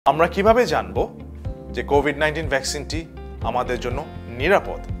আমরা কিভাবে জানবো যে কোভিড-19 ভ্যাকসিনটি আমাদের জন্য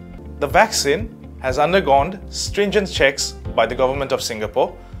নিরাপদ? The vaccine has undergone stringent checks by the government of Singapore.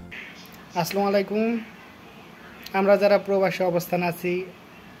 আসসালামু আলাইকুম। আমরা যারা প্রবাসে অবস্থান আছি,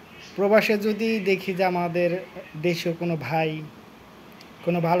 প্রবাসে যদি দেখি যে আমাদের দেশের কোনো ভাই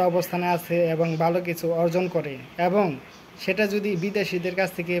কোনো ভালো অবস্থানে আছে এবং ভালো কিছু অর্জন করে এবং সেটা যদি বিদেশিদের কাছ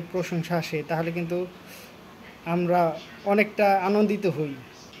থেকে প্রশংসা আসে, তাহলে কিন্তু আমরা অনেকটা আনন্দিত হই।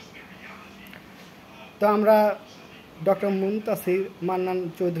 তো আমরা ডক্টর মুনতাসির মান্নান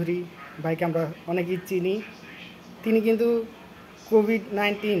চৌধুরী ভাইকে আমরা অনেকেই চিনি। তিনি কিন্তু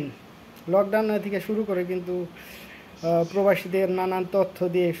কোভিড-19 লকডাউন থেকে শুরু করে কিন্তু প্রবাসীদের নানান তথ্য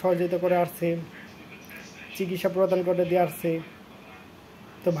দিয়ে সহযোগিতা করে আসছে, চিকিৎসা প্রদান করে দিয়ে আসছে।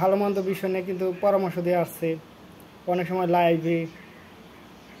 তো ভালো মন্দ বিষয় নিয়ে কিন্তু পরামর্শ দিয়ে আসছে, অনেক সময় লাইভে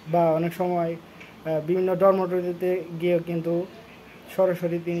বা অনেক সময় বিভিন্ন ডরমটরিতে গিয়েও কিন্তু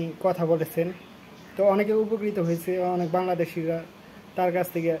সরাসরি তিনি কথা বলেছেন। তো অনেকে উপকৃত হয়েছে, অনেক বাংলাদেশিরা তার কাছ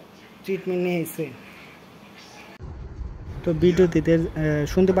থেকে ট্রিটমেন্ট নিয়েছে। তো ভিডিওটিতে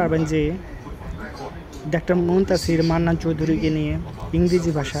শুনতে পারবেন যে ডাক্তার মুনতাসির মান্নান চৌধুরীকে নিয়ে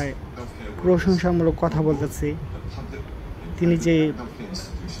ইংরেজি ভাষায় প্রশংসামূলক কথা বলতেছে। তিনি যে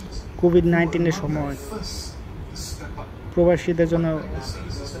কোভিড-19 সময় প্রবাসীদের জন্য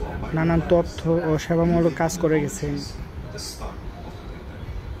নানান তথ্য ও সেবামূলক কাজ করে গেছেন।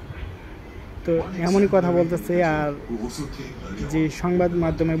 তো এমনই কথা বলতেছে, আর যে সংবাদ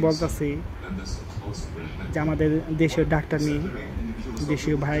মাধ্যমে বলতেছে যে আমাদের দেশের ডাক্তার নিয়ে,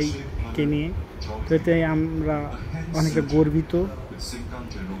 দেশীয় ভাইকে নিয়ে। তো এতে আমরা অনেকটা গর্বিত।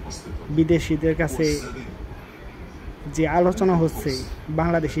 বিদেশিদের কাছে যে আলোচনা হচ্ছে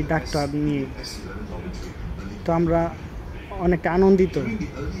বাংলাদেশি ডাক্তার নিয়ে, তো আমরা অনেকটা আনন্দিত।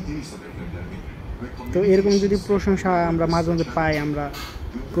 তো এরকম যদি প্রশংসা আমরা মাঝে মাঝে পাই, আমরা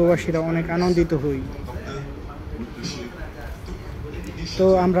প্রবাসীরা অনেক আনন্দিত হই। তো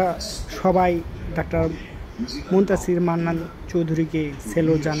আমরা সবাই ডাক্তার মুনতাসির মান্নান চৌধুরীকে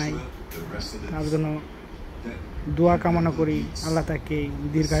সেলুট জানাই, তার জন্য দোয়া কামনা করি, আল্লাহ তাকে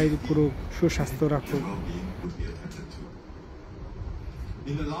দীর্ঘায়ু করুক, সুস্বাস্থ্য রাখুক।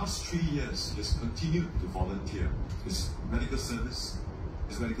 In the last 3 years, he has continued to volunteer his medical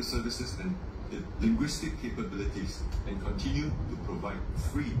services and linguistic capabilities, and continue to provide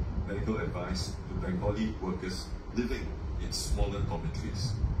free medical advice to Bengali workers living in smaller dormitories.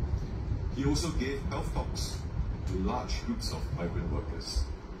 He also gave health talks to large groups of migrant workers.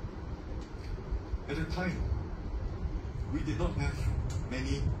 At the time, we did not have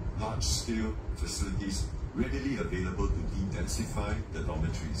many large-scale facilities readily available to densify the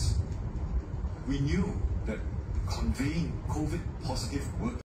dormitories. We knew that conveying COVID-positive work